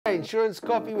Insurance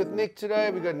Coffee with Nick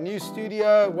today. We got a new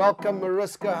studio. Welcome,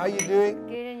 Mariska. How you doing?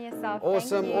 Good, and yourself?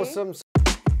 Awesome, Thank you. awesome.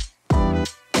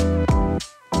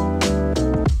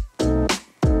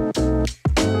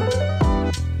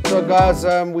 So guys,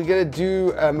 we're gonna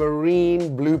do a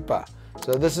marine blooper.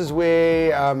 So this is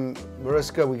where,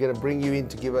 Mariska, we're gonna bring you in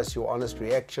to give us your honest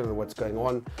reaction on what's going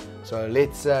on. So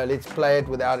let's play it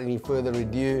without any further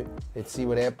ado. Let's see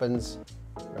what happens.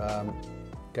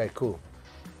 Okay, cool.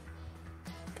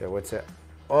 Okay, what's that?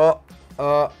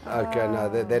 Okay, no,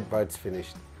 that boat's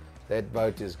finished. That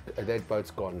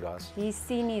boat's gone, guys. He's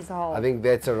seen his hole. I think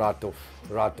that's a write-off.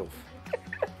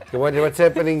 Okay, what's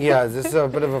happening here? Is this a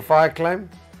bit of a fire claim?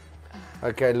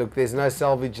 Okay, look, there's no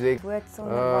salvage there. Words on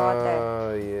the water.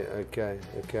 Oh, yeah,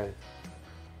 okay.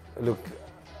 Look,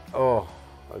 oh,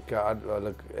 okay,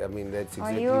 look, I mean, that's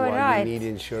exactly what you need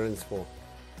insurance for.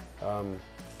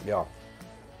 Yeah.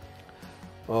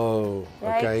 Oh,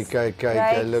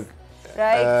 okay, look.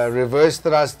 Reverse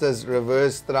thrusters.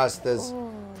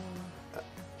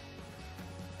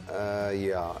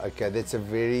 Yeah, okay, that's a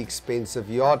very expensive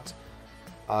yacht.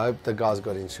 I hope the guy's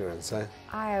got insurance, eh?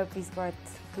 I hope he's got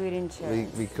good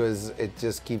insurance. Because it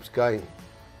just keeps going.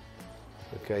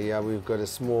 Okay, yeah, we've got a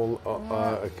small,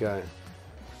 okay.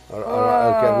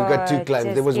 Okay, we've got two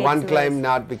claims. There was one claim,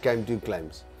 now it became two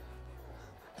claims.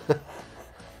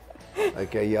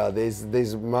 Okay, yeah,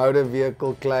 there's motor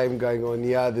vehicle claim going on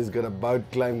here. There's got a boat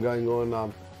claim going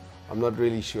on. I'm not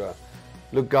really sure.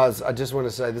 Look, guys, I just want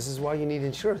to say this is why you need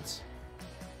insurance.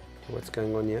 What's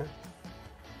going on here?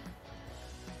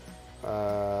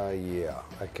 Yeah,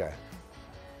 okay.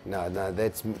 No,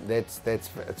 that's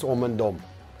it's om and dom.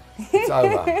 It's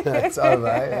over. It's over.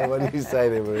 Eh? What do you say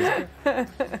there, Mariska?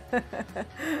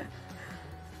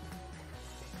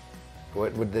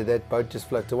 What did that boat just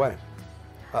float away?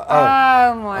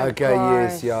 Oh my okay,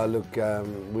 gosh. yes, yeah, look,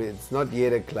 it's not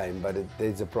yet a claim, but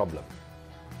there's a problem.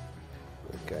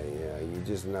 Okay, yeah, you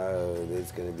just know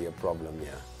there's going to be a problem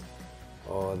here.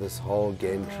 Oh, this whole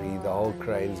gantry, the whole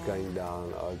crane's going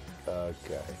down.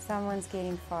 Okay. Someone's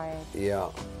getting fired. Yeah.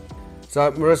 So,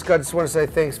 Mariska, I just want to say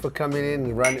thanks for coming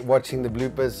in and watching the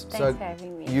bloopers. Thanks for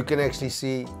having me. You can actually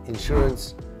see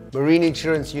insurance, marine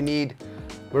insurance you need.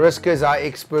 Mariska is our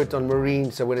expert on marine,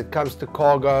 so when it comes to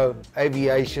cargo,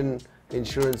 aviation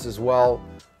insurance as well,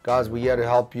 guys, we're here to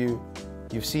help you.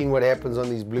 You've seen what happens on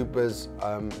these bloopers.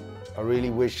 I really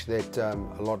wish that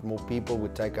a lot more people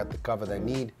would take out the cover they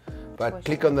need. But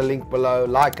click on the link below,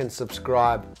 like and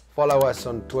subscribe. Follow us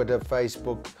on Twitter,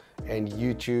 Facebook, and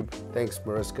YouTube. Thanks,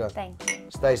 Mariska. Thank you.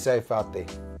 Stay safe out there.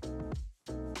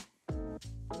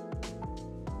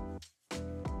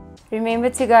 Remember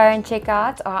to go and check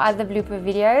out our other blooper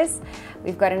videos.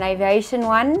 We've got an aviation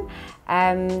one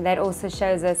that also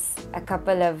shows us a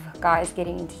couple of guys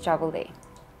getting into trouble there.